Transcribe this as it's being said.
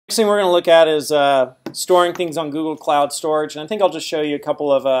thing we're going to look at is storing things on Google Cloud Storage. And I think I'll just show you a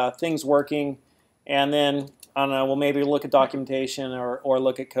couple of things working. And then, I don't know, we'll maybe look at documentation or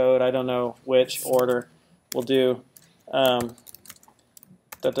look at code. I don't know which order we'll do. And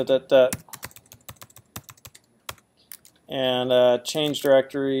change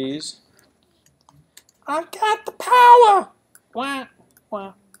directories. I've got the power! Wah,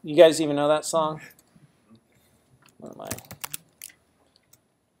 wah. You guys even know that song? What am I?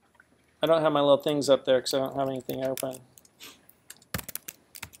 I don't have my little things up there because I don't have anything open.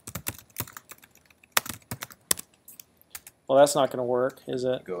 Well, that's not going to work, is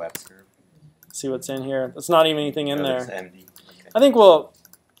it? Go app serve. See what's in here. There's not even anything in there. MD. Okay. I think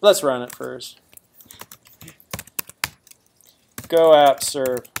let's run it first. Go app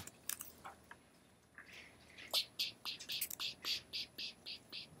serve.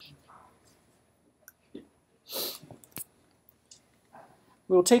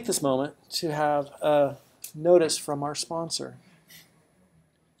 We will take this moment to have a notice from our sponsor.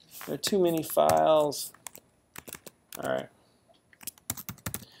 There are too many files. All right.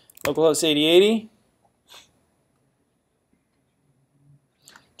 Localhost 8080.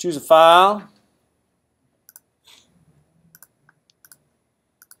 Choose a file.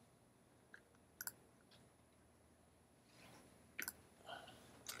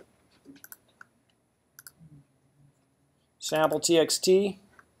 Sample txt.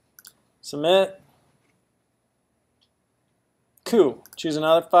 Submit. Cool. Choose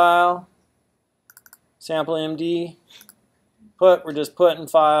another file. Sample MD. We're just putting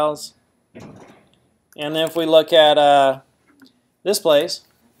files. And then if we look at this place,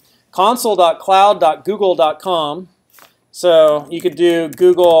 console.cloud.google.com. So you could do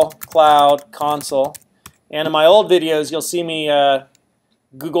Google Cloud Console. And in my old videos, you'll see me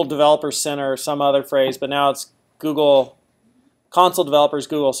Google Developer Center or some other phrase, but now it's Google Console Developers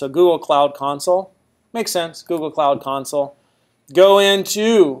Google. So Google Cloud Console. Makes sense. Google Cloud Console. Go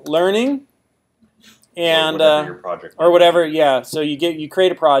into Learning. And or whatever, yeah. So you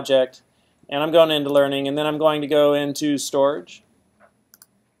create a project, and I'm going into Learning, and then I'm going to go into Storage.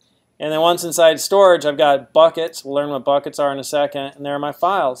 And then once inside Storage, I've got buckets. We'll learn what buckets are in a second, and there are my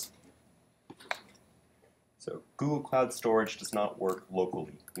files. So Google Cloud Storage does not work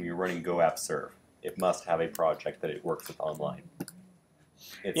locally when you're running Go App Serve. It must have a project that it works with online.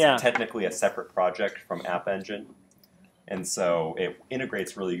 It's technically a separate project from App Engine, and so it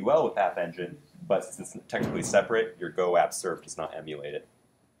integrates really well with App Engine. But since it's technically separate, your Go App Serve does not emulate it.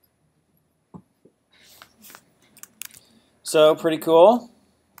 So pretty cool.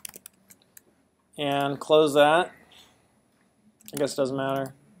 And close that. I guess it doesn't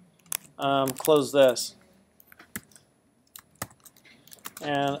matter. Close this.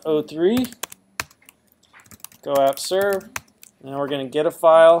 And O3. Go App Serve. Now we're going to get a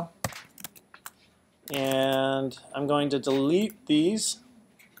file. And I'm going to delete these.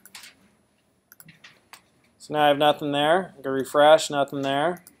 So now I have nothing there. I can refresh, nothing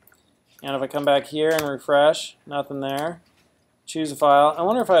there. And if I come back here and refresh, nothing there. Choose a file. I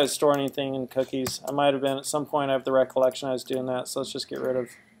wonder if I stored anything in cookies. I might have been at some point. I have the recollection I was doing that. So let's just get rid of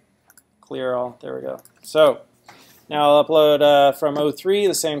clear all. There we go. So now I'll upload from O3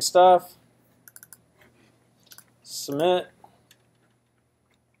 the same stuff. Submit.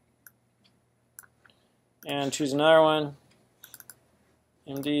 And choose another one.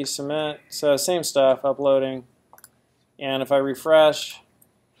 MD submit. So same stuff, uploading. And if I refresh,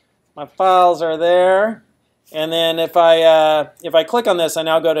 my files are there. And then if I click on this, I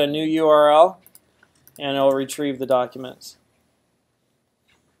now go to a new URL, and it'll retrieve the documents.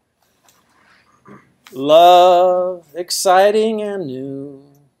 Love, exciting and new.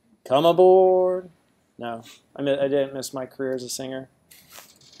 Come aboard. No, I didn't miss my career as a singer.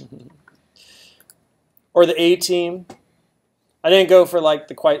 Or the A-Team. I didn't go for like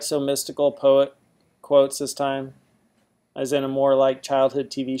the quite so mystical poet quotes this time. I was in a more like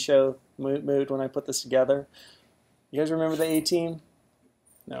childhood TV show mood when I put this together. You guys remember the A-Team?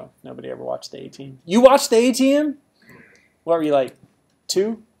 No, nobody ever watched the A-Team. You watched the A-Team? What were you like,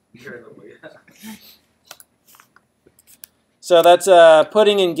 2? So that's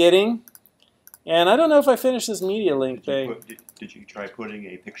putting and getting. And I don't know if I finished this media link thing. Did you try putting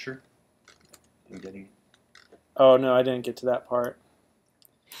a picture and getting? Oh, no, I didn't get to that part.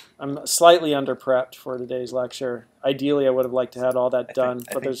 I'm slightly under-prepped for today's lecture. Ideally, I would have liked to have all that done.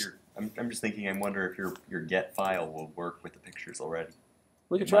 I'm just thinking, I wonder if your get file will work with the pictures already.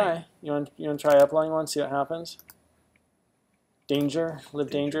 We could try. You want to try uploading one, see what happens? Danger, live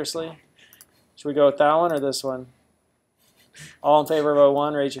dangerously. Should we go with that one or this one? All in favor of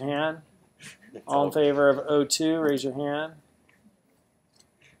O1, raise your hand. All in favor of O2, raise your hand.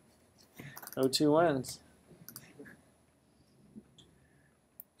 O2 wins.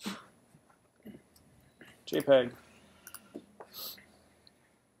 JPEG.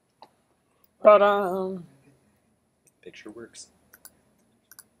 Ta-da! Picture works.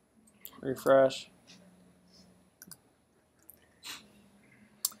 Refresh.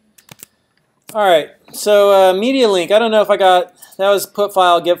 All right, so media link. I don't know if I got, that was put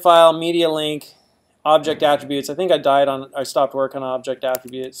file, get file, media link, object attributes. I think I stopped working on object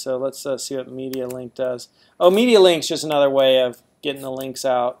attributes, so let's see what media link does. Oh, media link's just another way of getting the links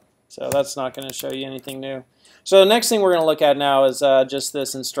out, so that's not going to show you anything new. So the next thing we're going to look at now is just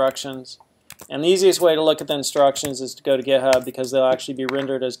this instructions. And the easiest way to look at the instructions is to go to GitHub, because they'll actually be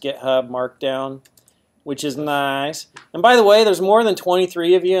rendered as GitHub Markdown, which is nice. And by the way, there's more than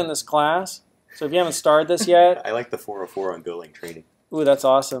 23 of you in this class. So if you haven't started this yet, I like the 404 on Golang training. Ooh, that's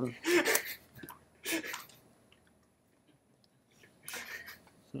awesome.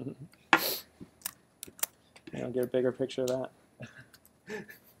 I'll get a bigger picture of that.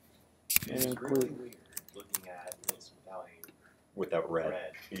 It's really weird looking at this Without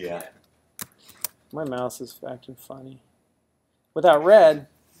red. Yeah. My mouse is acting funny. Without red.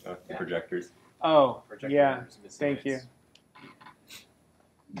 The projectors. Oh, projectors yeah. missing Thank you. its-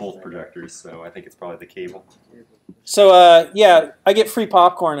 Both projectors, so I think it's probably the cable. So, yeah, I get free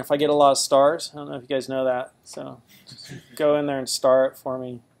popcorn if I get a lot of stars. I don't know if you guys know that. So just go in there and star it for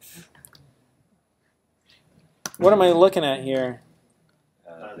me. What am I looking at here?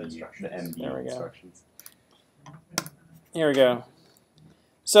 The instructions. The MD There we go. instructions. Here we go.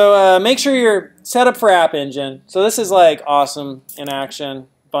 So make sure you're set up for App Engine. So this is like awesome in action,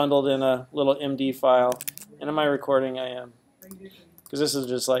 bundled in a little MD file. And am I recording? I am. Because this is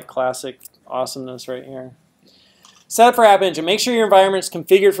just like classic awesomeness right here. Set up for App Engine. Make sure your environment is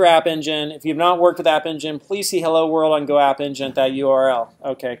configured for App Engine. If you've not worked with App Engine, please see Hello World on Go App Engine at that URL.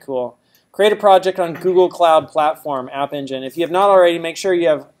 Okay, cool. Create a project on Google Cloud Platform, App Engine. If you have not already, make sure you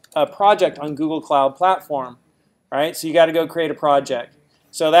have a project on Google Cloud Platform. Right? So you got to go create a project.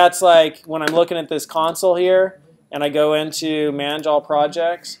 So that's like when I'm looking at this console here and I go into Manage All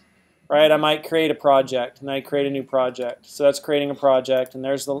Projects, right? I might create a project and I create a new project. So that's creating a project, and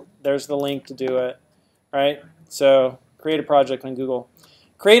there's the link to do it, right? So create a project on Google.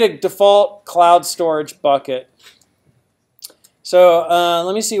 Create a default cloud storage bucket. So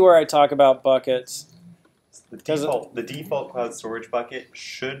let me see where I talk about buckets. The default cloud storage bucket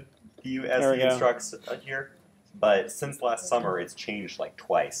should view as There we the go. instructs here, but since last summer it's changed like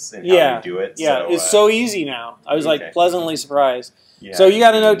twice in Yeah, how we do it. Yeah, so, it's so easy now. I was okay. like pleasantly surprised. yeah, So you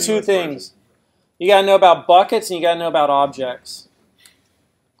got to know the two newest things. version. You got to know about buckets and you got to know about objects.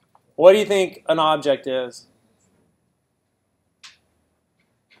 What do you think an object is?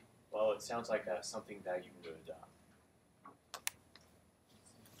 Well, it sounds like something that you would.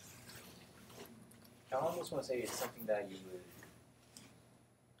 I almost want to say it's something that you would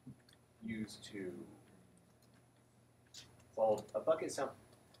use to. Well, a bucket sounds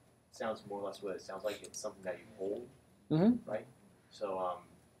more or less what it sounds like. It's something that you hold, right? So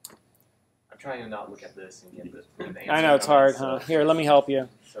I'm trying to not look at this and get the answer. I know it's hard, huh? Here, let me help you.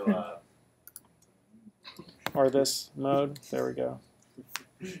 So Or this mode. There we go.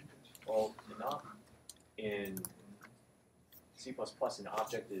 well, in C++, an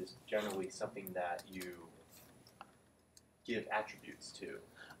object is generally something that you give attributes to.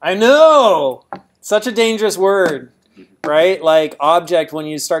 I know! Such a dangerous word, right? Like object, when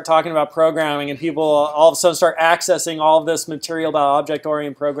you start talking about programming and people all of a sudden start accessing all of this material about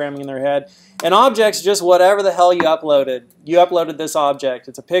object-oriented programming in their head. An object's just whatever the hell you uploaded. You uploaded this object.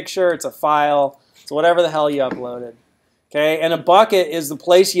 It's a picture, it's a file, it's whatever the hell you uploaded. Okay? And a bucket is the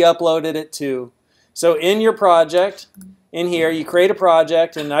place you uploaded it to. So in your project, in here, you create a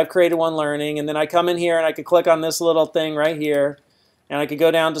project, and I've created one learning, and then I come in here and I could click on this little thing right here, and I could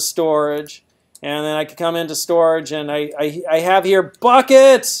go down to storage, and then I could come into storage, and I have here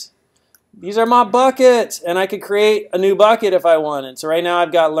buckets. These are my buckets, and I could create a new bucket if I wanted. So right now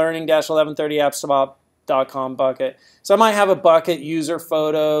I've got learning-1130appswap.com bucket. So I might have a bucket user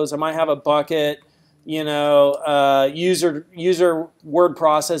photos. I might have a bucket, you know, user word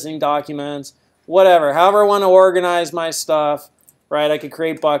processing documents. Whatever, however I want to organize my stuff, right? I could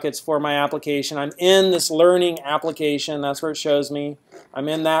create buckets for my application. I'm in this learning application. That's where it shows me. I'm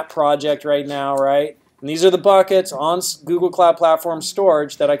in that project right now, right? And these are the buckets on Google Cloud Platform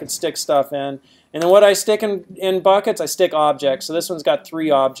storage that I could stick stuff in. And then what I stick in buckets, I stick objects. So this one's got 3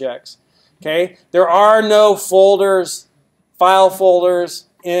 objects. Okay? There are no folders, file folders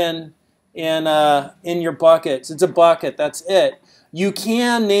in your buckets. It's a bucket. That's it. You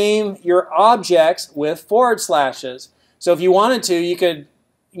can name your objects with /. So if you wanted to, you could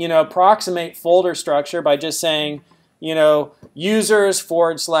approximate folder structure by just saying, users /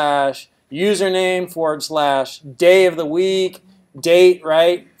 username / day of the week, date,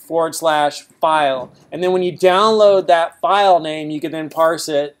 right, / file. And then when you download that file name, you can then parse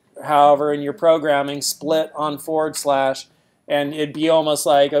it, however, in your programming, split on /, and it'd be almost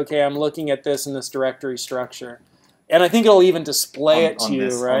like, okay, I'm looking at this in this directory structure. And I think it'll even display it to you,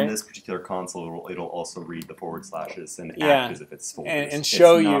 right? On this particular console, it'll also read the / and Yeah. act as if it's folders. And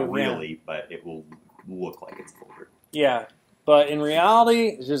show it's you. Not really, but it will look like it's a folder. Yeah. But in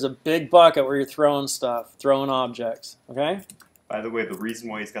reality, there's a big bucket where you're throwing stuff, throwing objects. Okay? By the way, the reason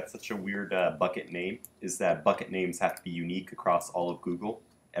why he's got such a weird bucket name is that bucket names have to be unique across all of Google,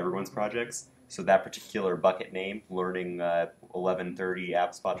 everyone's projects. So that particular bucket name,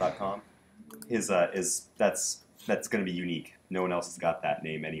 learning1130appspot.com, that's going to be unique. No one else has got that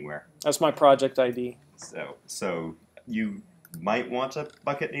name anywhere. That's my project ID. So you might want a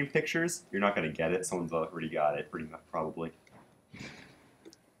bucket name pictures. You're not going to get it. Someone's already got it, pretty much, probably.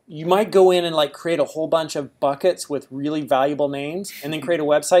 You might go in and create a whole bunch of buckets with really valuable names, and then create a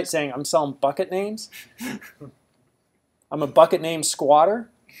website saying, I'm selling bucket names. I'm a bucket name squatter.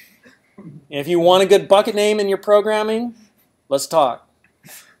 And if you want a good bucket name in your programming, let's talk.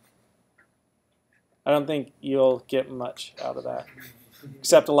 I don't think you'll get much out of that,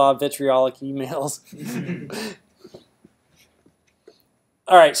 except a lot of vitriolic emails.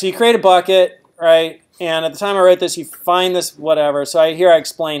 All right, so you create a bucket, right? And at the time I wrote this, you find this whatever. So here I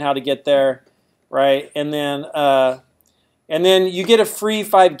explain how to get there, right? And then you get a free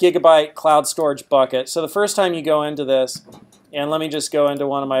 5 GB cloud storage bucket. So the first time you go into this, and let me just go into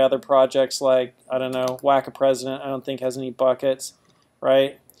one of my other projects, like, I don't know, Whack a President, I don't think has any buckets,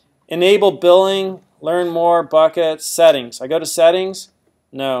 right? Enable billing, learn more, buckets, settings. I go to settings,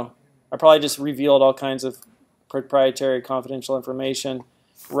 no. I probably just revealed all kinds of proprietary confidential information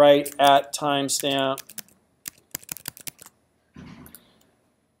right at timestamp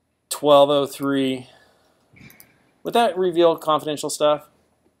 1203. Would that reveal confidential stuff?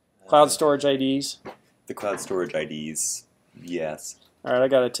 Cloud storage IDs? The cloud storage IDs, yes. All right, I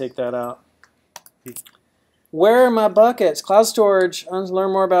got to take that out. Where are my buckets? Cloud storage. I want to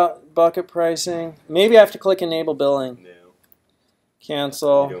learn more about bucket pricing. Maybe I have to click enable billing. No.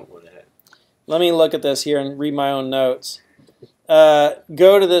 Cancel. You don't want to. Let me look at this here and read my own notes.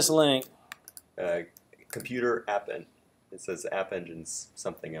 Go to this link. Computer app engine. It says App Engine's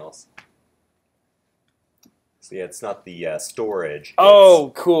something else. So yeah, it's not the storage.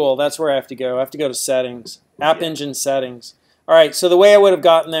 Oh, cool. That's where I have to go. I have to go to settings. App Engine settings. All right, so the way I would have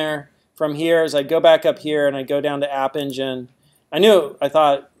gotten there from here is I'd go back up here and I'd go down to App Engine. I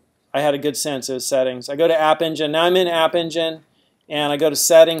thought I had a good sense of settings. I go to App Engine. Now I'm in App Engine, and I go to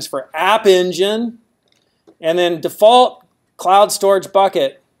settings for App Engine, and then default cloud storage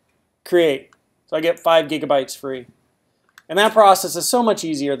bucket, create. So I get 5 GB free. And that process is so much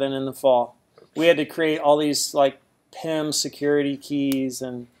easier than in the fall. We had to create all these PIM security keys,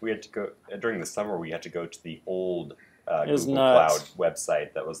 and we had to go during the summer. We had to go to the old Google Cloud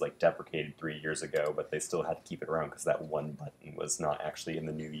website that was deprecated 3 years ago, but they still had to keep it around because that one button was not actually in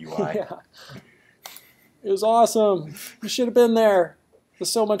the new UI. Yeah. It was awesome. You should have been there. It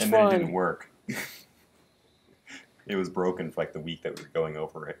was so much fun. And then it didn't work. It was broken for the week that we were going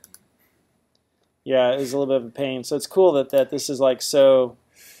over it. Yeah, it was a little bit of a pain. So it's cool that this is so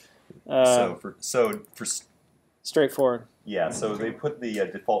straightforward. Yeah, so they put the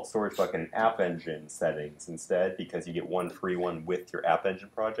default storage bucket in App Engine settings instead, because you get one free one with your App Engine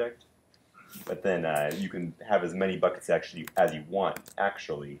project. But then you can have as many buckets as you want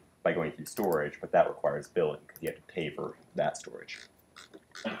by going through storage, but that requires billing because you have to pay for that storage.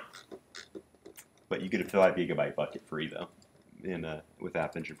 But you get a 5 GB bucket free though, with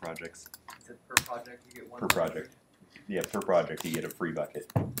App Engine projects. Is it per project you get one? Per project. Yeah, per project you get a free bucket,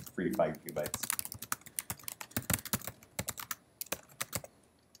 free 5 GB.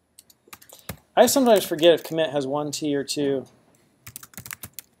 I sometimes forget if commit has 1 T or 2.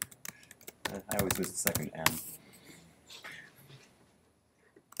 I always miss the second M.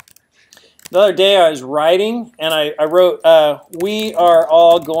 The other day I was writing, and I wrote, we are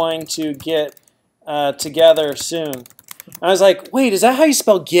all going to get together soon. And I was like, wait, is that how you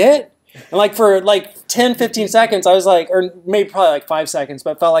spell get? And for 10, 15 seconds, I was or maybe probably 5 seconds,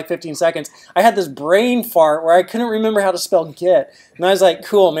 but it felt like 15 seconds. I had this brain fart where I couldn't remember how to spell get. And I was like,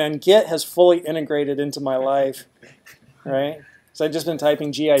 cool, man, get has fully integrated into my life, right? So I've just been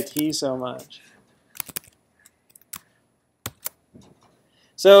typing GIT so much.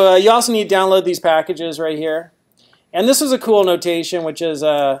 So you also need to download these packages right here. And this is a cool notation, which is,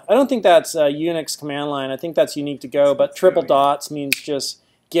 I don't think that's Unix command line. I think that's unique to Go, but triple dots means just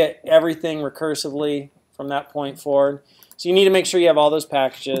get everything recursively from that point forward. So you need to make sure you have all those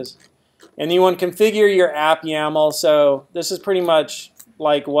packages. And you want to configure your app YAML. So this is pretty much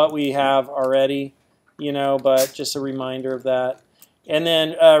like what we have already, you know, but just a reminder of that. And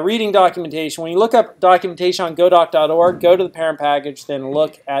then reading documentation. When you look up documentation on godoc.org, go to the parent package, then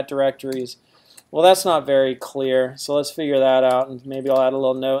look at directories. Well, that's not very clear, so let's figure that out, and maybe I'll add a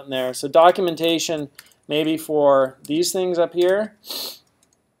little note in there. So documentation maybe for these things up here.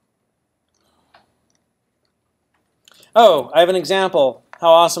 Oh, I have an example.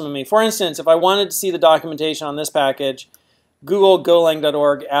 How awesome of me. For instance, if I wanted to see the documentation on this package, Google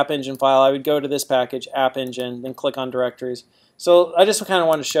golang.org app engine file, I would go to this package, app engine, then click on directories. So I just kind of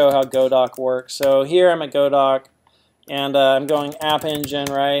want to show how Godoc works. So here I'm at Godoc, and I'm going app engine,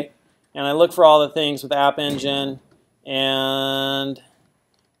 right? And I look for all the things with app engine and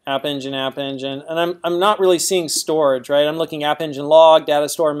app engine, and I'm not really seeing storage, right? I'm looking app engine log, data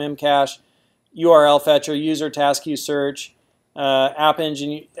store, memcache, URL fetcher, user, task queue search, app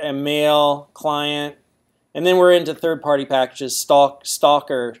engine, mail, client, and then we're into third-party packages.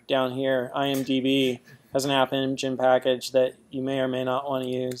 Stalker down here, IMDb has an app engine package that you may or may not want to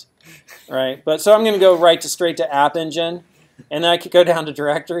use, right? But so I'm going to go straight to app engine, and then I could go down to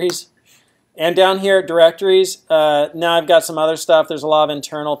directories. And down here at directories, now I've got some other stuff. There's a lot of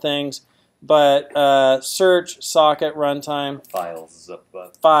internal things, but search, socket, runtime. Files is up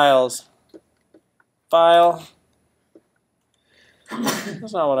above. Files. File.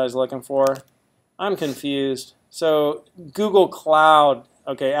 That's not what I was looking for. I'm confused. So Google Cloud.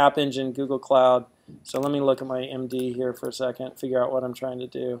 Okay, App Engine, Google Cloud. So let me look at my MD here for a second, figure out what I'm trying to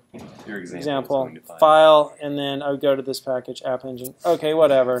do. Your example, file, and then I would go to this package, App Engine. Okay,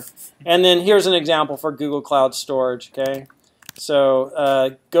 whatever. And then here's an example for Google Cloud Storage, okay?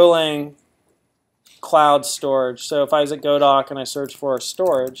 So Golang Cloud Storage. So if I was at Godoc and I search for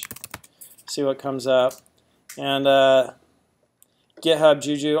storage, see what comes up. And GitHub,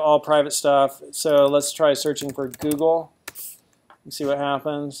 Juju, all private stuff. So let's try searching for Google and see what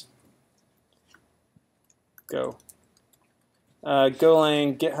happens. Go.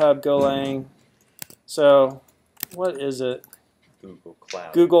 Golang, GitHub, Golang. So what is it? Google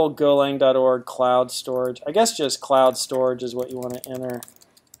Cloud. Google Golang.org cloud storage. I guess just cloud storage is what you want to enter.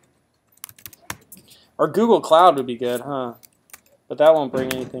 Or Google Cloud would be good, huh? But that won't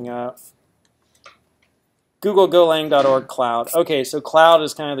bring anything up. Google Golang.org cloud. Okay, so cloud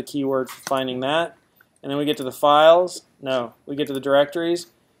is kind of the keyword for finding that. And then we get to the files. No, we get to the directories.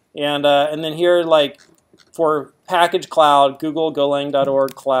 And then here, like, for package cloud, Google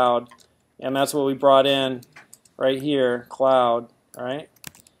Golang.org cloud. And that's what we brought in right here, cloud, right?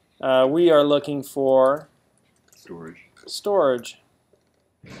 We are looking for storage.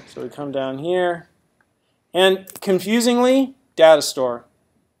 So we come down here. And confusingly, data store,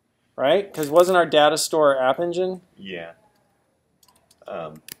 right? Because wasn't our data store App Engine? Yeah.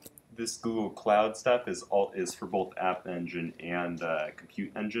 This Google Cloud stuff is for both App Engine and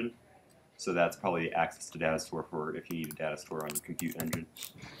Compute Engine. So that's probably access to data store for if you need a data store on your Compute Engine.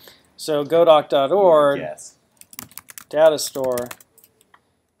 So godoc.org, yes. Data store,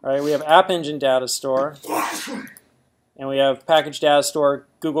 right? We have App Engine data store, and we have package data store,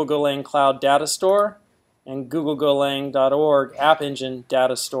 Google Golang Cloud data store, and Google Golang.org App Engine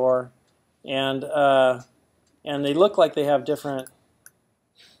data store, and they look like they have different.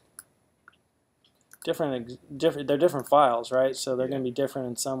 They're different files, right? So they're going to be different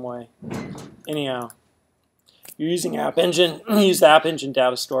in some way. Anyhow, you're using App Engine. Use the App Engine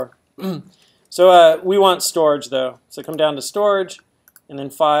data store. So we want storage though. So come down to storage, and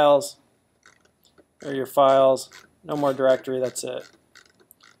then files. There are your files. No more directory. That's it.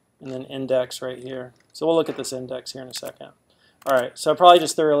 And then index right here. So we'll look at this index here in a second. All right. So I probably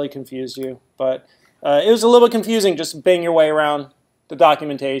just thoroughly confused you, but it was a little confusing just bang your way around the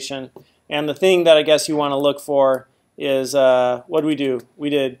documentation. And the thing that I guess you want to look for is, what did we do? We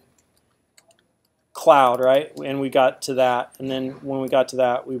did cloud, right? And we got to that. And then when we got to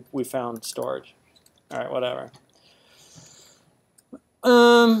that, we found storage. All right, whatever.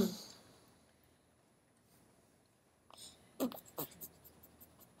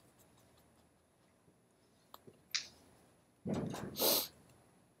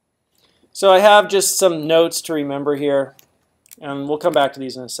 So I have just some notes to remember here. And we'll come back to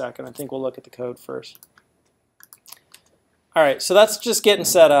these in a second. I think we'll look at the code first. All right, so that's just getting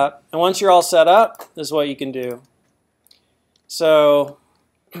set up. And once you're all set up, this is what you can do. So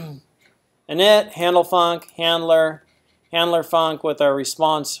init, handle func, handler func with our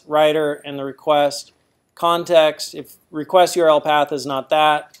response writer and the request. Context, if request URL path is not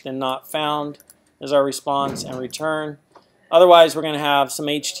that, then not found is our response, and return. Otherwise, we're going to have some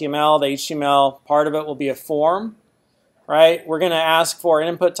HTML. The HTML part of it will be a form, right? We're going to ask for an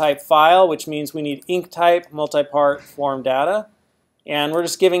input type file, which means we need inc type multi-part form data. And we're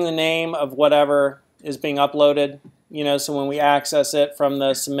just giving the name of whatever is being uploaded, you know, so when we access it from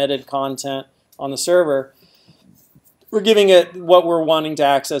the submitted content on the server, we're giving it what we're wanting to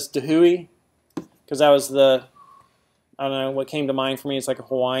access to Hui, because that was the, I don't know, what came to mind for me. It's like a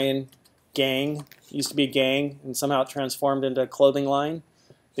Hawaiian gang. It used to be a gang, and somehow it transformed into a clothing line.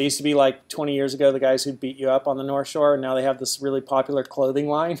 They used to be like 20 years ago, the guys who'd beat you up on the North Shore, and now they have this really popular clothing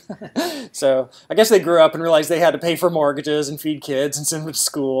line. So I guess they grew up and realized they had to pay for mortgages and feed kids and send them to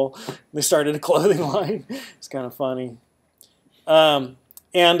school. They started a clothing line. It's kind of funny. And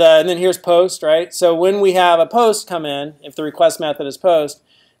then here's post, right? So when we have a post come in, if the request method is post,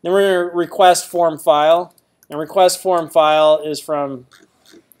 then we're going to request form file. And request form file is from...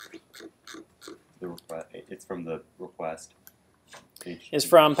 It's from the request. Is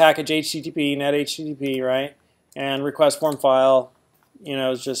from package HTTP, net HTTP, right? And request form file, you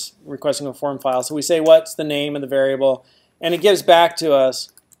know, is just requesting a form file. So we say what's the name of the variable, and it gives back to us.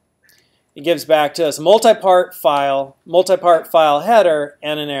 It gives back to us a multi-part file header,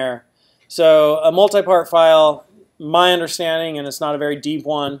 and an error. So a multi-part file, my understanding, and it's not a very deep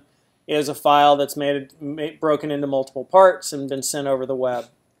one, is a file that's broken into multiple parts and been sent over the web.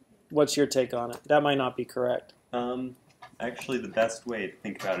 What's your take on it? That might not be correct. Actually, the best way to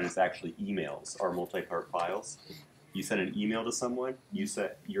think about it is actually emails are multi-part files. You send an email to someone, you're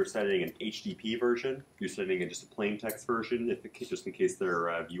sending an HTTP version, you're sending just a plain text version, just in case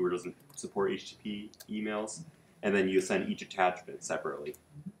their viewer doesn't support HTTP emails, and then you send each attachment separately.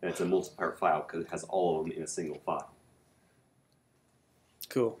 And it's a multi-part file because it has all of them in a single file.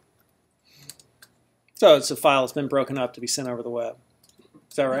 Cool. So it's a file that's been broken up to be sent over the web.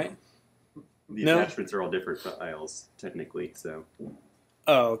 Is that right? The attachments are all different files, technically, so...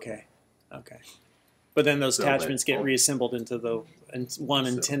 Oh, okay. Okay. But then those attachments get reassembled into the one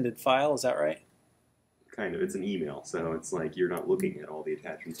intended file, is that right? Kind of. It's an email, so it's like you're not looking at all the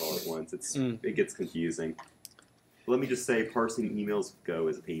attachments all at once. It gets confusing. Let me just say, parsing emails with Go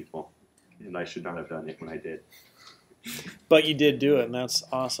is painful, and I should not have done it when I did. But you did do it, and that's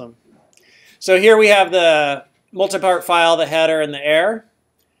awesome. So here we have the multi-part file, the header, and the error.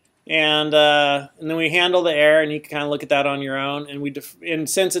 And then we handle the error, and you can kind of look at that on your own. And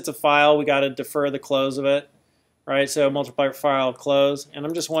since it's a file, we got to defer the close of it, right? So multi-part file close. And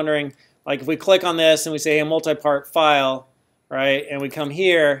I'm just wondering, like if we click on this and we say, hey, multi-part file, right? And we come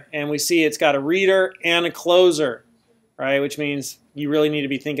here and we see it's got a reader and a closer, right? Which means you really need to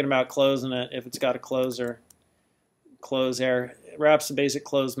be thinking about closing it if it's got a closer. Close error. Wraps the basic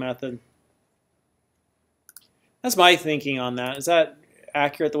close method. That's my thinking on that. Is that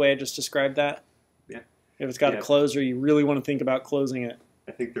accurate the way I just described that? Yeah. If it's got a closer, you really want to think about closing it.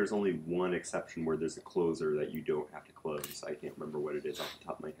 I think there's only one exception where there's a closer that you don't have to close. I can't remember what it is off the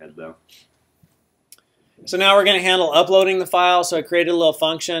top of my head, though. So now we're going to handle uploading the file. So I created a little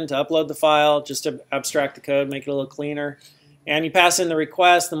function to upload the file, just to abstract the code, make it a little cleaner. And you pass in the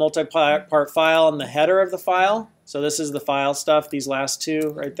request, the multi-part file, and the header of the file. So this is the file stuff, these last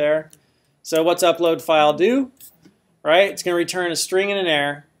two right there. So what's upload file do? Right? It's going to return a string and an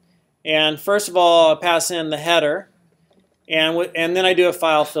error. And first of all, I pass in the header, and then I do a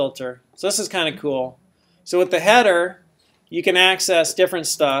file filter. So this is kind of cool. So with the header, you can access different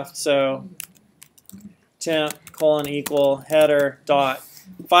stuff. So temp : equal header dot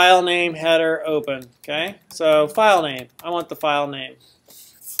file name header open. Okay? So file name. I want the file name.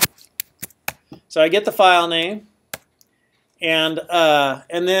 So I get the file name, and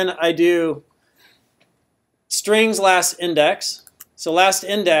then I do strings last index. So last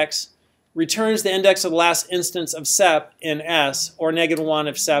index returns the index of the last instance of sep in S, or -1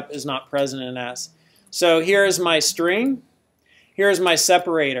 if sep is not present in S. So here is my string. Here is my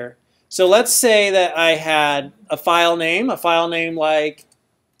separator. So let's say that I had a file name like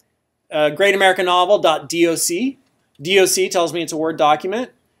Great American Novel.doc. DOC tells me it's a Word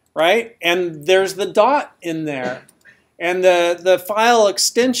document, right? And there's the dot in there. And the file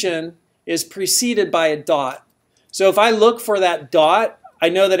extension is preceded by a dot. So if I look for that dot, I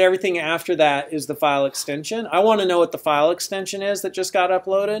know that everything after that is the file extension. I want to know what the file extension is that just got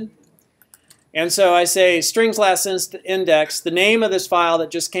uploaded. And so I say strings last index, the name of this file that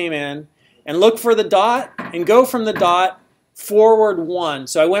just came in, and look for the dot, and go from the dot forward 1.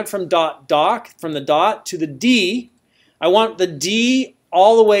 So I went from .doc, from the dot, to the D. I want the D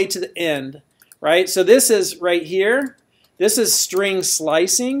all the way to the end, right? So this is right here. This is string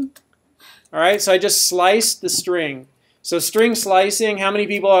slicing. All right, so I just sliced the string. So string slicing, how many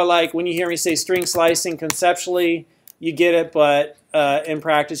people are like, when you hear me say string slicing, conceptually, you get it, but in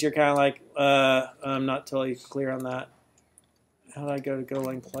practice, you're kind of like, I'm not totally clear on that. How do I go to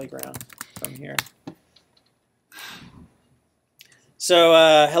Golang Playground from here? So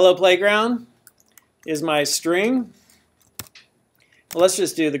hello playground is my string. Well, let's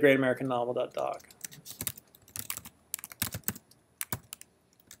just do the Great American Novel.doc.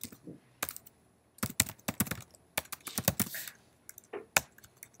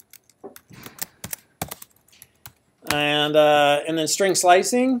 And then string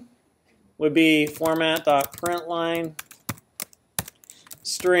slicing would be format.println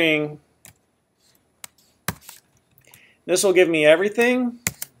string. This will give me everything.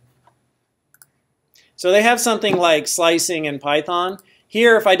 So they have something like slicing in Python.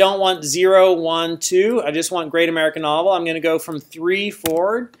 Here, if I don't want 0, 1, 2, I just want Great American Novel, I'm going to go from 3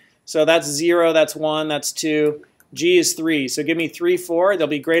 forward. So that's 0, that's 1, that's 2. G is 3. So give me 3, 4. There'll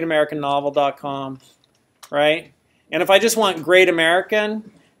be greatamericanovel.com, right? And if I just want Great American,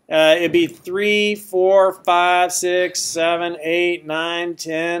 it'd be 3, 4, 5, 6, 7, 8, 9,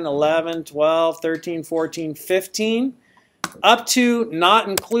 10, 11, 12, 13, 14, 15, up to not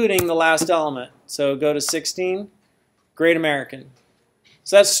including the last element. So go to 16, Great American.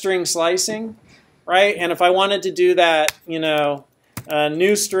 So that's string slicing, right? And if I wanted to do that, you know,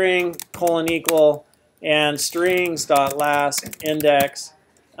 new string, colon equal, and strings dot last index,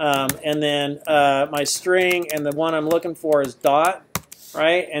 and then my string and the one I'm looking for is dot,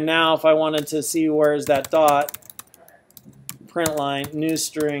 right? And now if I wanted to see where's that dot, print line, new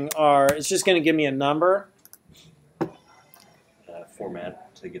string R, it's just going to give me a number.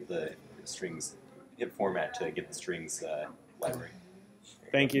 Format to get the strings, hit format to get the strings library.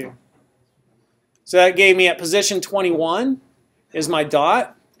 Thank you. So that gave me at position 21 is my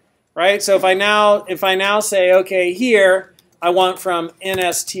dot, right? So if I now say, okay, here I want from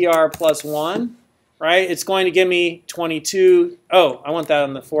NSTR plus 1, right? It's going to give me 22. Oh, I want that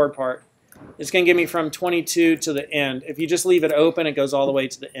on the forward part. It's going to give me from 22 to the end. If you just leave it open, it goes all the way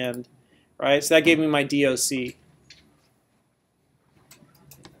to the end, right? So that gave me my DOC.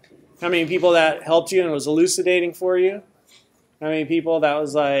 How many people that helped you and was elucidating for you? How many people that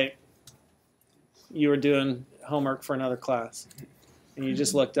was like you were doing homework for another class and you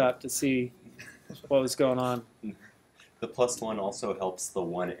just looked up to see what was going on? The +1 also helps the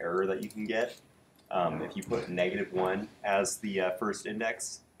one error that you can get. If you put -1 as the first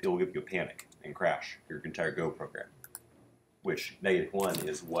index, it will give you a panic and crash your entire Go program, which -1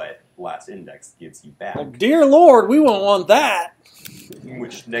 is what last index gives you back. Well, dear Lord, we won't want that.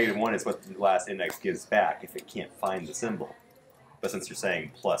 Which -1 is what the last index gives back if it can't find the symbol. But since you're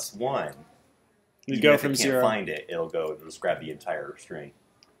saying +1, You even go if from it can't 0. find it, it'll just grab the entire string.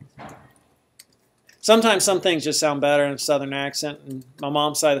 Sometimes some things just sound better in a Southern accent. And my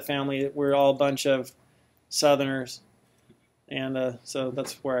mom's side of the family, we're all a bunch of Southerners. And so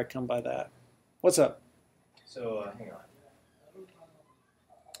that's where I come by that. What's up? So hang on.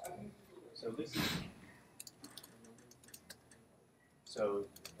 So this is. So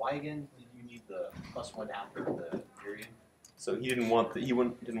why again did you need the +1 after the period? So he didn't want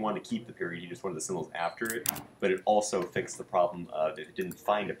didn't want to keep the period. He just wanted the symbols after it. But it also fixed the problem of if it didn't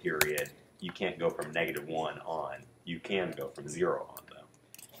find a period, you can't go from -1 on. You can go from 0 on though.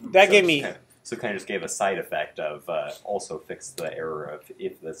 That gave me. So it kind of just gave a side effect of also fix the error of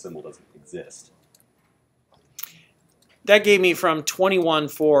if the symbol doesn't exist. That gave me from 21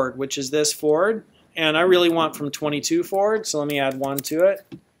 forward, which is this forward. And I really want from 22 forward, so let me add 1 to it.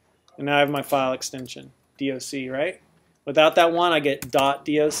 And now I have my file extension, DOC, right? Without that 1, I get .doc.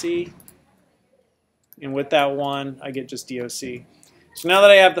 And with that 1, I get just DOC. So now that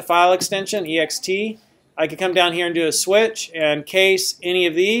I have the file extension, ext, I can come down here and do a switch. And case any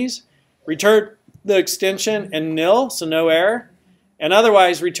of these, return the extension and nil, so no error. And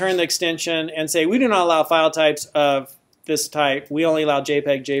otherwise, return the extension and say, we do not allow file types of this type. We only allow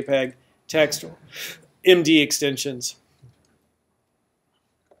JPEG, JPEG, text, MD extensions.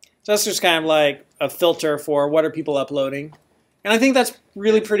 So that's just kind of like a filter for what are people uploading. And I think that's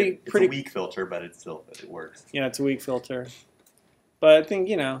really pretty... It's a weak filter, but it works. Yeah, it's a weak filter. But I think,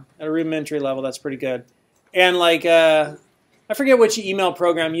 you know, at a rudimentary level, that's pretty good. And like, I forget which email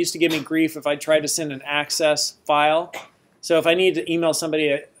program used to give me grief if I tried to send an Access file. So if I need to email somebody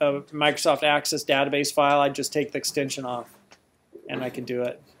a Microsoft Access database file, I'd just take the extension off, and I could do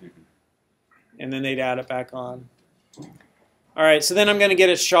it. And then they'd add it back on. All right, so then I'm going to get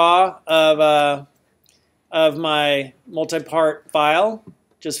a SHA of my multi-part file,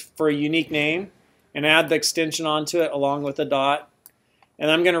 just for a unique name, and add the extension onto it along with the dot. And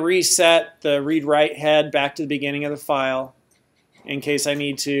I'm going to reset the read-write head back to the beginning of the file in case I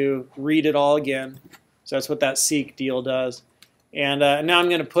need to read it all again. So that's what that seek deal does. And now I'm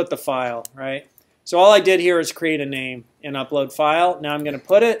going to put the file, right? So all I did here is create a name and upload file. Now I'm going to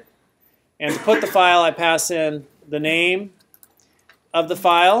put it. And to put the file, I pass in the name of the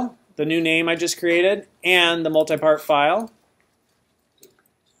file, the new name I just created, and the multi-part file.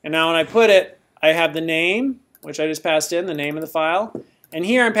 And now when I put it, I have the name, which I just passed in, the name of the file. And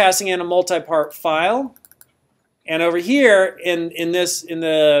here I'm passing in a multi-part file. And over here, in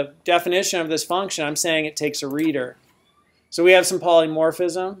the definition of this function, I'm saying it takes a reader. So we have some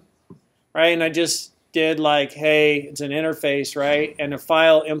polymorphism, right? And I just did like, hey, it's an interface, right? And a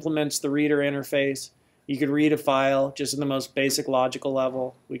file implements the reader interface. You could read a file just in the most basic logical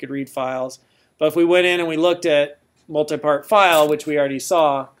level. We could read files. But if we went in and we looked at multi-part file, which we already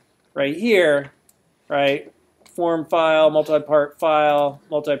saw right here, right? Form file, multi-part file,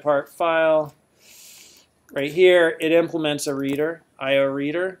 multi-part file. Right here, it implements a reader, IO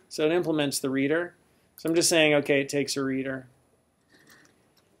reader. So it implements the reader. So I'm just saying, okay, it takes a reader.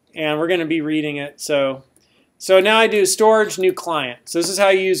 And we're going to be reading it. So now I do storage, new client. So this is how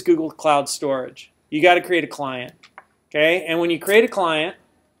you use Google Cloud Storage. You got to create a client. Okay, and when you create a client,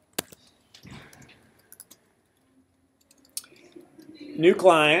 new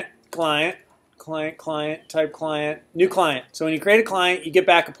client, client, client, client, type client, new client. So when you create a client, you get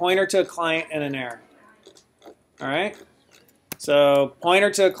back a pointer to a client and an error. All right, so pointer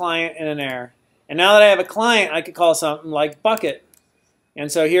to a client and an error. And now that I have a client, I could call something like bucket.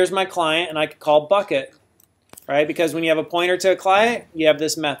 And so here's my client, and I could call bucket, right? Because when you have a pointer to a client, you have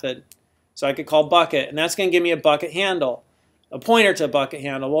this method. So I could call bucket, and that's going to give me a bucket handle, a pointer to a bucket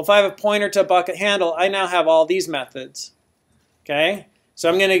handle. Well, if I have a pointer to a bucket handle, I now have all these methods. Okay, so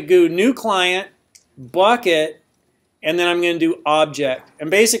I'm going to do new client, bucket, and then I'm going to do object. And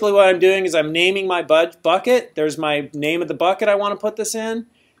basically what I'm doing is I'm naming my bucket. There's my name of the bucket I want to put this in.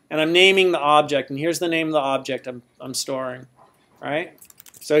 And I'm naming the object. And here's the name of the object I'm storing. Right?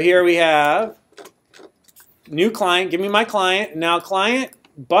 So here we have new client. Give me my client. Now client,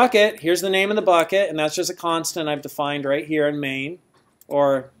 bucket. Here's the name of the bucket. And that's just a constant I've defined right here in main.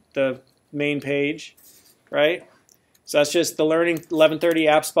 Or the main page. Right? So that's just the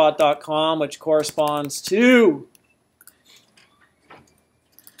learning1130appspot.com, which corresponds to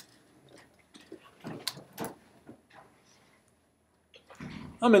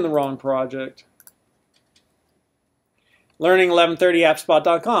I'm in the wrong project.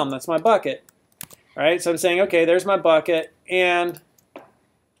 Learning1130appspot.com, that's my bucket. All right, so I'm saying, okay, there's my bucket, and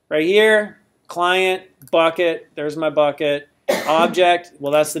right here, client, bucket, there's my bucket. Object,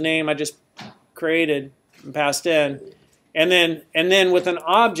 well, that's the name I just created and passed in. And then with an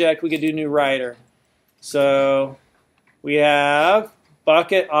object, we could do new writer. So we have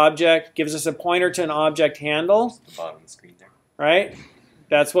bucket, object, gives us a pointer to an object handle. The bottom of the screen there. Right?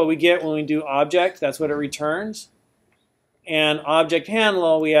 That's what we get when we do object. That's what it returns. And object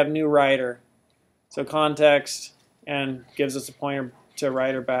handle, we have new writer. So context and gives us a pointer to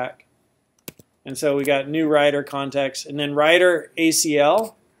writer back. And so we got new writer context. And then writer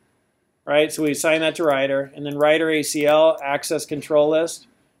ACL, right? So we assign that to writer. And then writer ACL, access control list,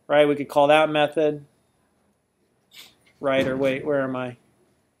 right? We could call that method writer. Wait, where am I?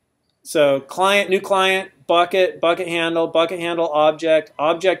 So client, new client, bucket, bucket handle, object,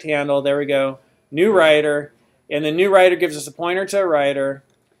 object handle, there we go, new writer, and the new writer gives us a pointer to a writer.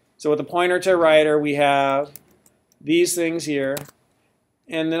 So with a pointer to a writer, we have these things here.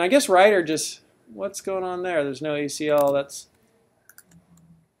 And then I guess writer just, what's going on there? There's no ACL,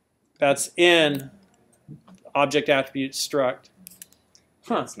 that's in object attribute struct.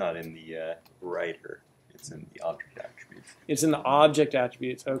 Huh. It's not in the writer, it's in the object attributes. It's in the object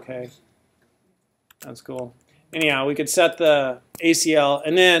attributes, okay. That's cool. Anyhow, we could set the ACL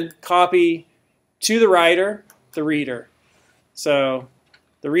and then copy to the writer the reader. So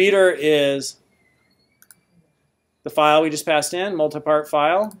the reader is the file we just passed in, multi-part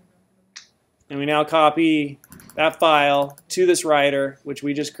file. And we now copy that file to this writer, which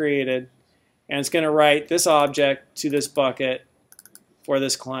we just created. And it's going to write this object to this bucket for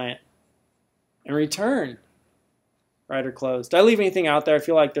this client. And return. Writer closed. Did I leave anything out there? I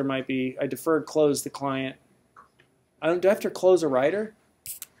feel like there might be. I deferred close the client. Do I have to close a writer?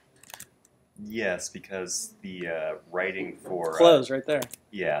 Yes, because the writing for close right there.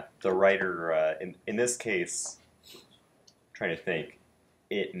 Yeah, the writer in this case, I'm trying to think,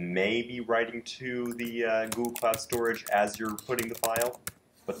 it may be writing to the Google Cloud Storage as you're putting the file,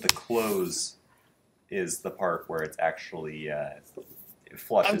 but the close is the part where it's actually it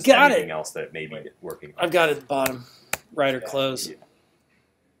flushes anything else that it may be working on. I've got it at the bottom. Writer close. Yeah.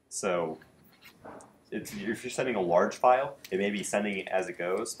 So if you're sending a large file, it may be sending it as it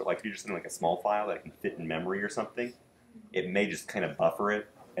goes, but like if you're just sending like a small file that can fit in memory or something, it may just kind of buffer it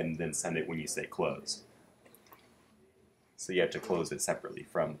and then send it when you say close. So you have to close it separately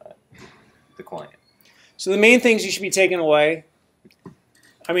from the client. So the main things you should be taking away,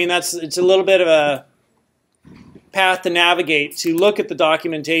 I mean, it's a little bit of a path to navigate, to look at the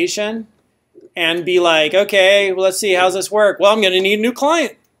documentation and be like, okay, well, let's see, how's this work? Well, I'm going to need a new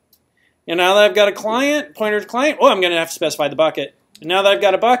client. And now that I've got a client, pointer to client, oh, I'm going to have to specify the bucket. And now that I've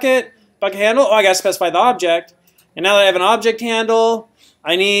got a bucket handle, oh, I got to specify the object. And now that I have an object handle,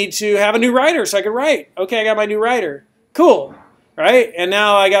 I need to have a new writer so I can write. Okay, I got my new writer. Cool, right? And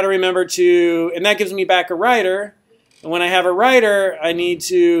now I got to remember to, and that gives me back a writer. And when I have a writer, I need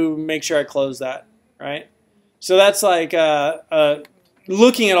to make sure I close that, right? So that's like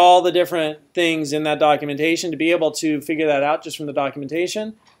looking at all the different things in that documentation to be able to figure that out just from the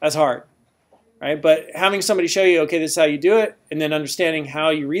documentation. That's hard, right? But having somebody show you, okay, this is how you do it, and then understanding how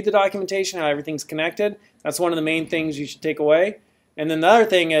you read the documentation, how everything's connected, that's one of the main things you should take away. And then the other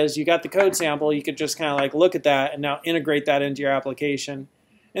thing is you got the code sample, you could just kind of like look at that and now integrate that into your application.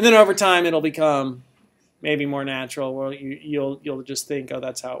 And then over time it'll become maybe more natural where you'll just think, oh,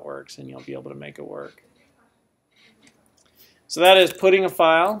 that's how it works, and you'll be able to make it work. So that is putting a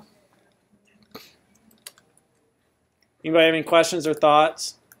file. Anybody have any questions or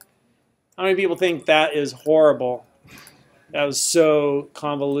thoughts? How many people think that is horrible? That was so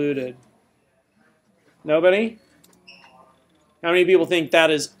convoluted. Nobody? How many people think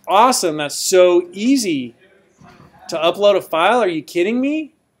that is awesome? That's so easy to upload a file. Are you kidding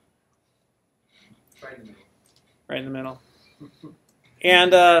me? Right in the middle. Right in the middle.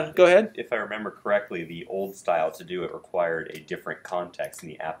 And go ahead. If I remember correctly, the old style to do it required a different context in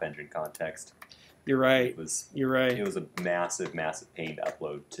the App Engine context. You're right. You're right. It was a massive, massive pain to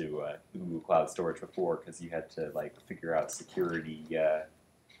upload to Google Cloud Storage before because you had to like figure out security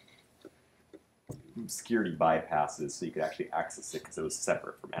bypasses so you could actually access it because it was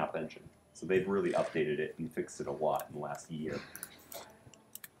separate from App Engine. So they've really updated it and fixed it a lot in the last year.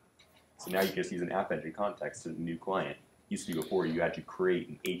 So now you can just use an App Engine context to a new client. Used to be before you had to create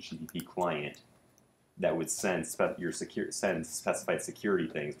an HTTP client that would send specified security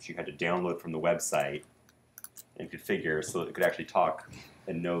things, which you had to download from the website and configure so that it could actually talk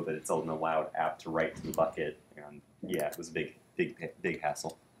and know that it's an allowed app to write to the bucket. And yeah, it was a big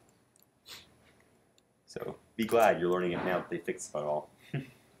hassle. So be glad you're learning it now that they fixed it all.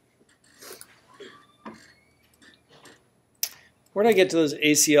 Where did I get to those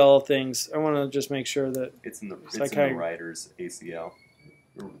ACL things? I want to just make sure that it's in the writer's ACL.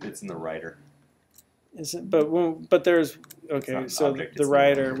 It's in the writer. Is it? But there's okay. So the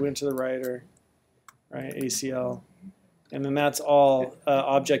writer went to the writer, right? ACL, and then that's all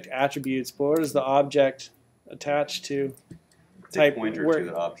object attributes. But what is the object attached to? Type pointer to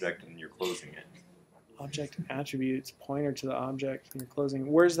the object, and you're closing it. Object attributes, pointer to the object, and you're closing.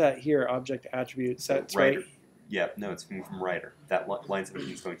 Where's that here? Object attributes. That's right. Yeah, no, it's from writer. That line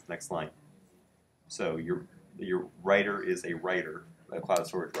 17 is going to the next line. So your writer is a writer, a cloud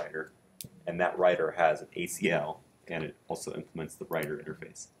storage writer, and that writer has an ACL, and it also implements the writer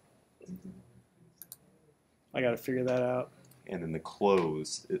interface. I got to figure that out. And then the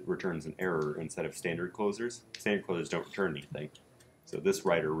close, it returns an error instead of standard closers. Standard closers don't return anything. So this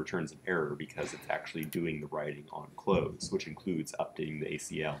writer returns an error because it's actually doing the writing on close, which includes updating the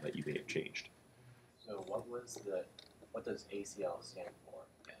ACL that you may have changed. So what does ACL stand for?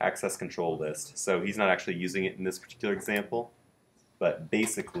 Access control list. So he's not actually using it in this particular example, but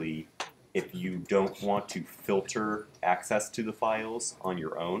basically, if you don't want to filter access to the files on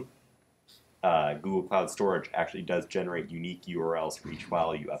your own, Google Cloud Storage actually does generate unique URLs for each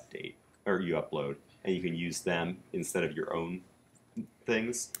file you update or you upload, and you can use them instead of your own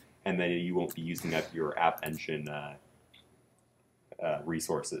things, and then you won't be using up your App Engine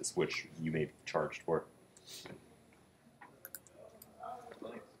resources, which you may be charged for.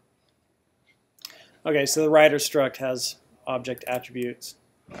 Okay, so the writer struct has object attributes.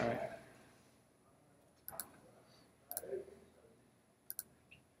 All right.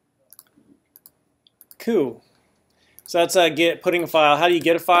 Cool. So that's putting a file. How do you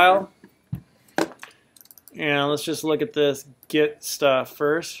get a file? Yeah, let's just look at this get stuff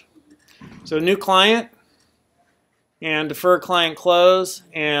first. So new client. And defer client close,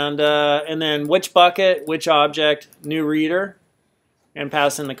 and then which bucket, which object, new reader, and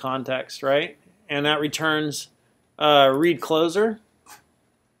pass in the context, right? And that returns read closer,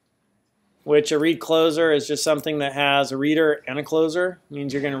 which a read closer is just something that has a reader and a closer. It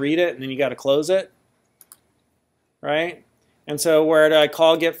means you're going to read it, and then you got to close it, right? And so where do I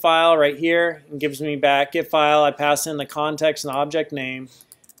call get file? Right here. It gives me back get file. I pass in the context and the object name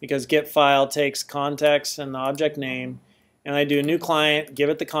because get file takes context and the object name. And I do a new client, give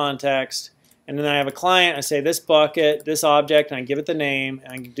it the context. And then I have a client, I say this bucket, this object, and I give it the name.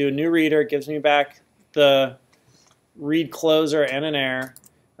 And I do a new reader. It gives me back the read closer and an error.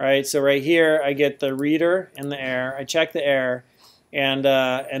 Right? So right here I get the reader and the error. I check the error. And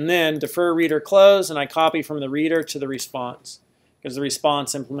then defer reader close, and I copy from the reader to the response because the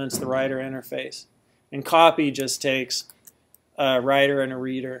response implements the writer interface. And copy just takes a writer and a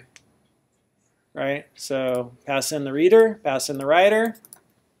reader. Right? So pass in the reader, pass in the writer,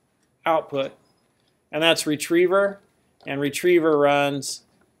 output. And that's retriever. And retriever runs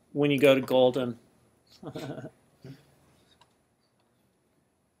when you go to Golden.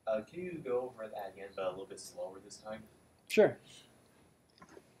 Can you go over that again, but a little bit slower this time? Sure.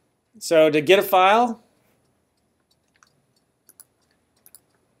 So to get a file,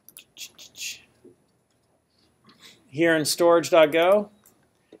 here in storage.go,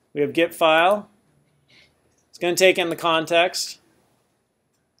 we have get file. It's going to take in the context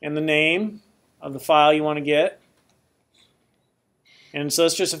and the name of the file you want to get. And so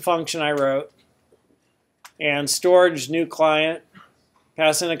it's just a function I wrote. And storage new client,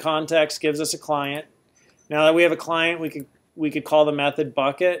 pass in a context, gives us a client. Now that we have a client, we could call the method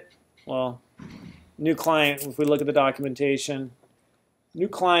bucket. Well, new client, if we look at the documentation, new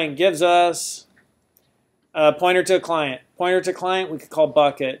client gives us a pointer to a client. Pointer to client, we could call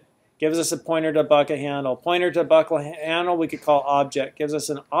bucket. Gives us a pointer to bucket handle. Pointer to bucket handle, we could call object. Gives us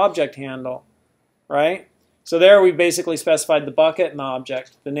an object handle, right? So there we basically specified the bucket and the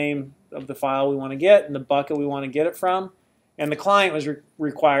object, the name of the file we want to get and the bucket we want to get it from. And the client was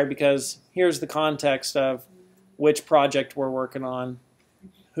required because here's the context of which project we're working on,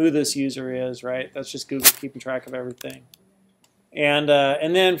 who this user is, right? That's just Google keeping track of everything. And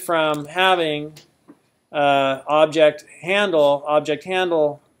then from having object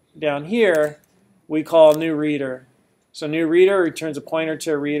handle down here, we call new reader. So new reader returns a pointer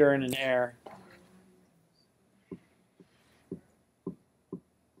to a reader and an error.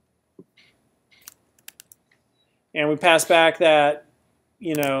 And we pass back that,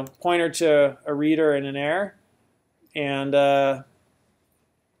 pointer to a reader and an error. And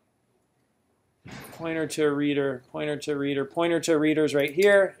pointer to a reader, pointer to a reader. Pointer to a reader is right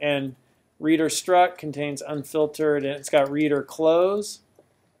here. And reader struct contains unfiltered. And it's got reader close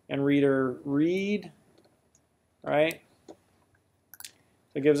and reader read, right? So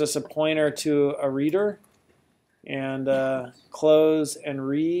it gives us a pointer to a reader. And close and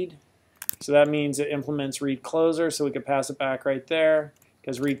read. So that means it implements read closer, so we could pass it back right there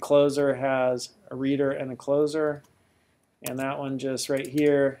because read closer has a reader and a closer. And that one just right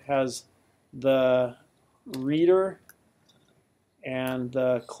here has the reader and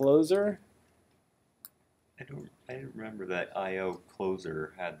the closer. I didn't remember that IO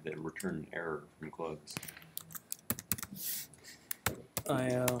closer had the return error from close.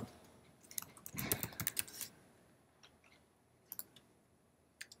 IO.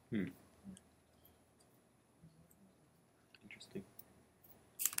 Interesting.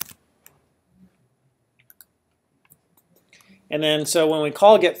 And then so when we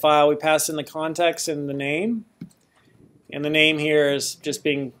call get file, we pass in the context and the name. And the name here is just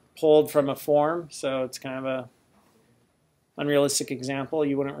being pulled from a form, so it's kind of a unrealistic example.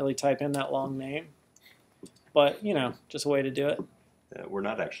 You wouldn't really type in that long name. But, just a way to do it. We're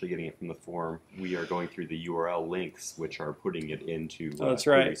not actually getting it from the form. We are going through the URL links, which are putting it into that's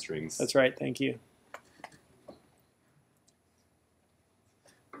query right. strings. That's right. Thank you.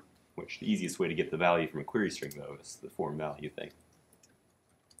 Which the easiest way to get the value from a query string, though, is the form value thing.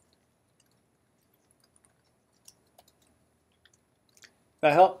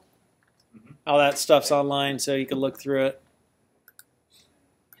 That help? Mm-hmm. All that stuff's online, so you can look through it.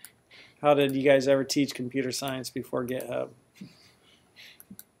 How did you guys ever teach computer science before GitHub? And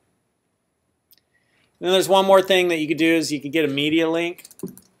then there's one more thing that you could do is you could get a media link.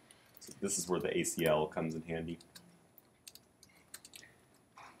 So this is where the ACL comes in handy.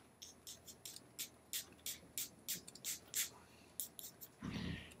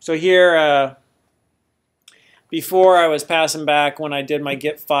 So here, before I was passing back when I did my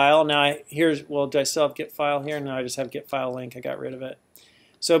get file. Now do I still have get file here? No, I just have get file link. I got rid of it.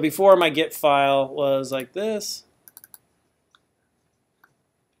 So before my get file was like this,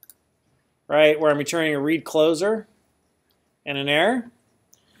 right, where I'm returning a read closer and an error.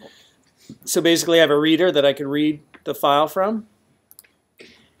 So basically I have a reader that I could read the file from.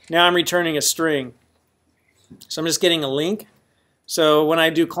 Now I'm returning a string. So I'm just getting a link. So when I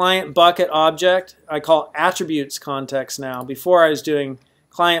do client bucket object, I call attributes context now. Before I was doing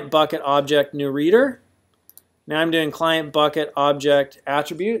client bucket object new reader. Now I'm doing client bucket object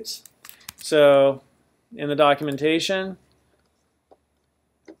attributes. So in the documentation,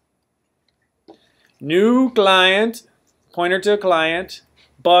 new client, pointer to a client,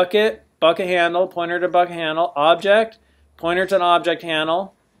 bucket, bucket handle, pointer to bucket handle, object, pointer to an object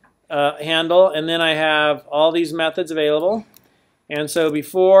handle, and then I have all these methods available. And so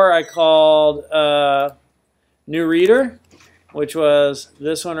before I called new reader, which was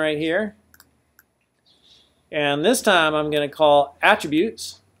this one right here. And this time I'm going to call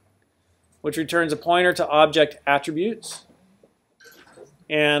attributes, which returns a pointer to object attributes.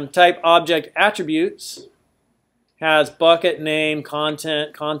 And type object attributes has bucket name,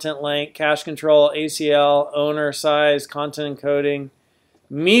 content, content length, cache control, ACL, owner, size, content encoding.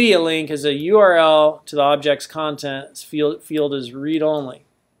 Media link is a URL to the object's content. Field is read only.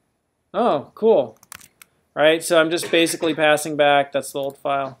 Oh, cool. Right, so I'm just basically passing back, that's the old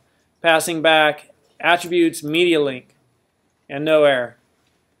file, passing back attributes media link and no error.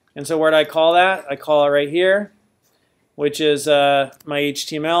 And so where do I call that? I call it right here, which is my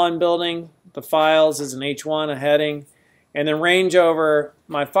HTML I'm building. The files is an H1, a heading, and then range over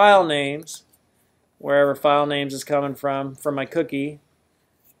my file names, wherever file names is coming from my cookie,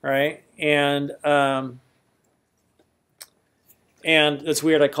 right? And it's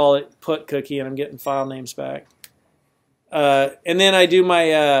weird, I call it put cookie and I'm getting file names back. And then I do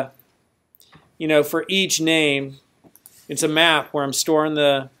my, for each name, it's a map where I'm storing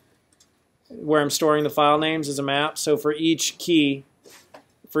the file names as a map. So for each key,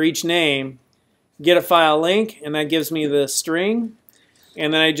 for each name, get a file link, and that gives me the string.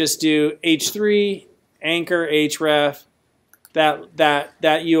 And then I just do h3 anchor href that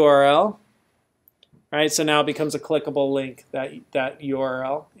URL. Right, so now it becomes a clickable link. That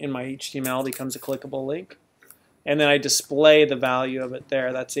URL in my HTML becomes a clickable link. And then I display the value of it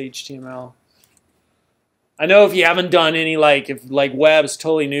there. That's HTML. I know if you haven't done any, if web's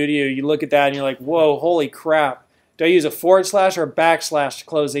totally new to you, you look at that and you're like, whoa, holy crap. Do I use a / or a / to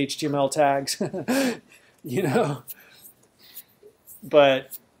close HTML tags?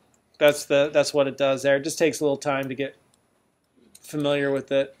 But that's what it does there. It just takes a little time to get familiar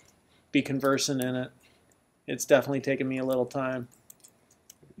with it, be conversant in it. It's definitely taken me a little time.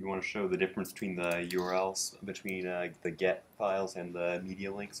 You want to show the difference between the URLs between the get files and the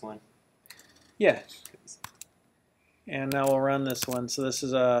media links one? Yeah. And now we'll run this one. So this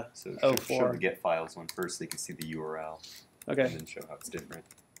is a 04. Show the get files one first so you can see the URL. Okay. And then show how it's different.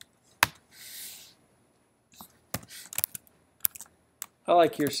 I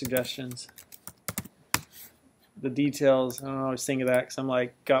like your suggestions. The details, I don't always think of that because I'm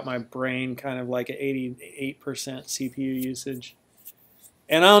got my brain kind of like at 88% CPU usage.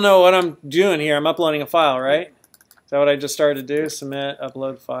 And I don't know what I'm doing here. I'm uploading a file, right? Is that what I just started to do? Submit,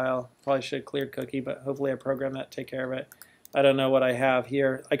 upload file. Probably should have cleared cookie, but hopefully I programmed that to take care of it. I don't know what I have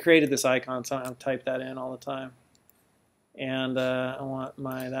here. I created this icon, so I don't have to type that in all the time. And I want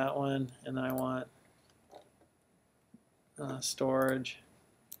that one, and then I want storage,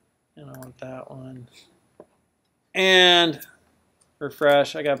 and I want that one. And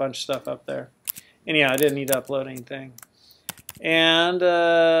refresh. I got a bunch of stuff up there. And yeah, I didn't need to upload anything. And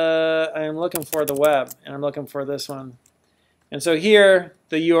I'm looking for the web, and I'm looking for this one. And so here,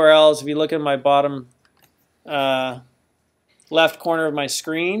 the URLs, if you look at my bottom left corner of my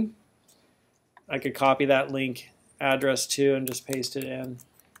screen, I could copy that link address to and just paste it in,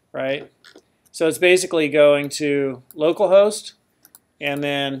 right? So it's basically going to localhost, and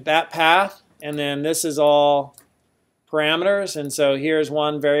then that path, and then this is all parameters. And so here's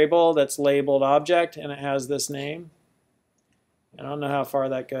one variable that's labeled object, and it has this name. I don't know how far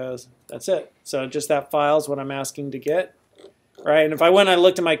that goes. That's it. So just that file is what I'm asking to get, right? And if I went and I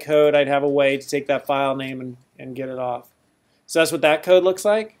looked at my code, I'd have a way to take that file name and get it off. So that's what that code looks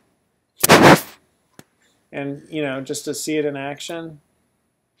like. And, just to see it in action.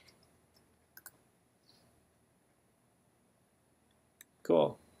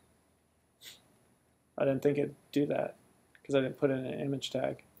 Cool. I didn't think it'd do that because I didn't put in an image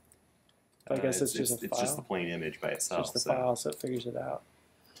tag. I guess it's just a file. It's just the plain image by itself. It's just the file, so it figures it out.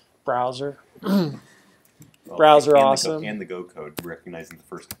 Browser. Well, Browser awesome. And the Go code, recognizing the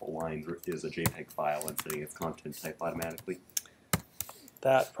first couple lines is a JPEG file and setting its content type automatically.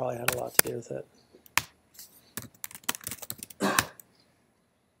 That probably had a lot to do with it.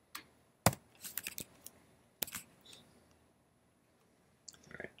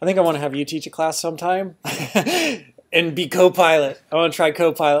 I think I want to have you teach a class sometime and be co-pilot. I want to try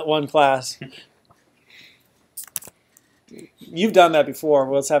co-pilot one class. you've done that before.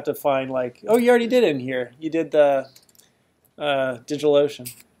 We'll just have to find like, oh, you already did it in here. You did the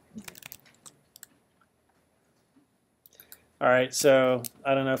DigitalOcean. All right, so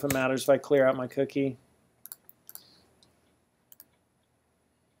I don't know if it matters if I clear out my cookie.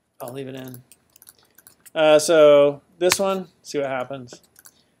 I'll leave it in. So this one, see what happens.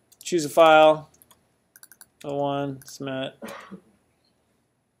 Choose a file. 01, submit.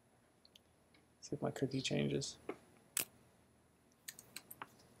 See if my cookie changes.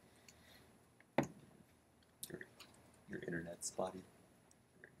 Your internet's spotty.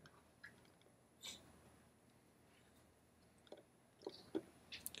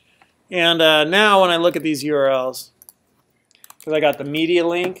 And now when I look at these URLs, because I got the media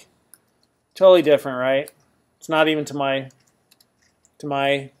link, totally different, right? It's not even to my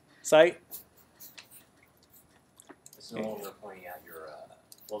site. It's no longer pointing at your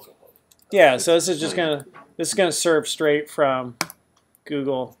local host. Yeah, so this is gonna serve straight from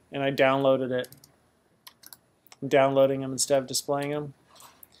Google, and I downloaded it. I'm downloading them instead of displaying them.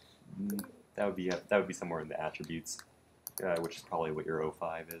 That would be somewhere in the attributes, which is probably what your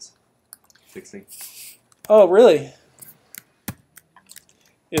 05 is fixing. Oh, really?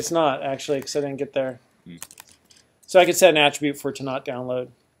 It's not actually, because I didn't get there. So I could set an attribute for to not download.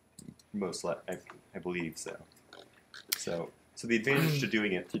 I believe so. So the advantage to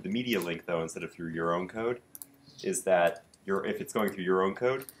doing it through the media link, though, instead of through your own code, is that if it's going through your own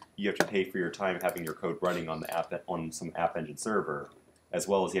code, you have to pay for your time having your code running on some App Engine server, as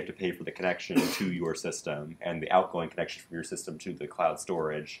well as you have to pay for the connection to your system and the outgoing connection from your system to the cloud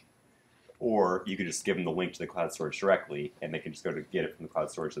storage. Or you could just give them the link to the cloud storage directly, and they can just go to get it from the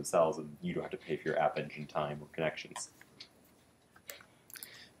cloud storage themselves, and you don't have to pay for your App Engine time or connections.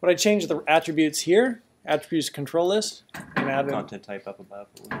 Would I change the attributes here? Attributes control list? And add content type up above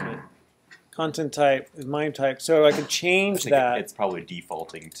a little bit. Content type is MIME type. So I could change that. It's probably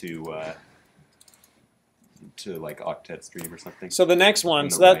defaulting to like Octet Stream or something. So the next one,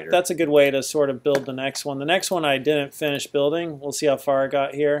 that's a good way to sort of build the next one. The next one I didn't finish building. We'll see how far I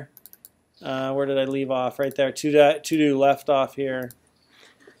got here. Where did I leave off? Right there. To-do left off here.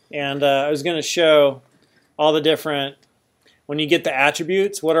 And I was going to show all the different, when you get the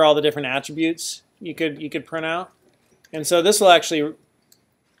attributes, what are all the different attributes you could print out. And so this will actually,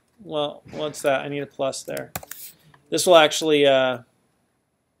 well, what's that? I need a plus there. This will actually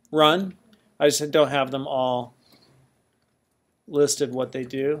run. I just don't have them all listed what they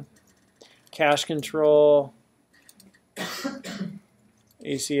do. Cache control,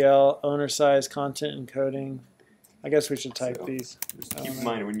 ACL, owner size, content encoding. I guess we should type these. Just keep in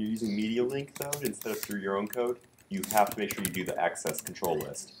mind, when you're using media link, though, instead of through your own code, you have to make sure you do the access control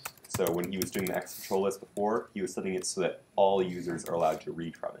list. So when he was doing the access control list before, he was setting it so that all users are allowed to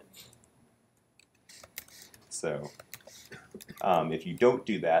read from it. So if you don't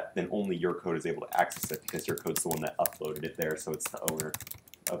do that, then only your code is able to access it because your code's the one that uploaded it there, so it's the owner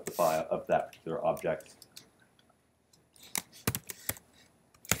of the file, of that particular object.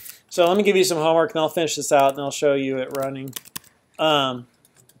 So let me give you some homework, and I'll finish this out, and I'll show you it running. And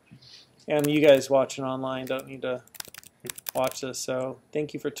you guys watching online don't need to watch this, so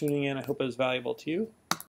thank you for tuning in. I hope it was valuable to you.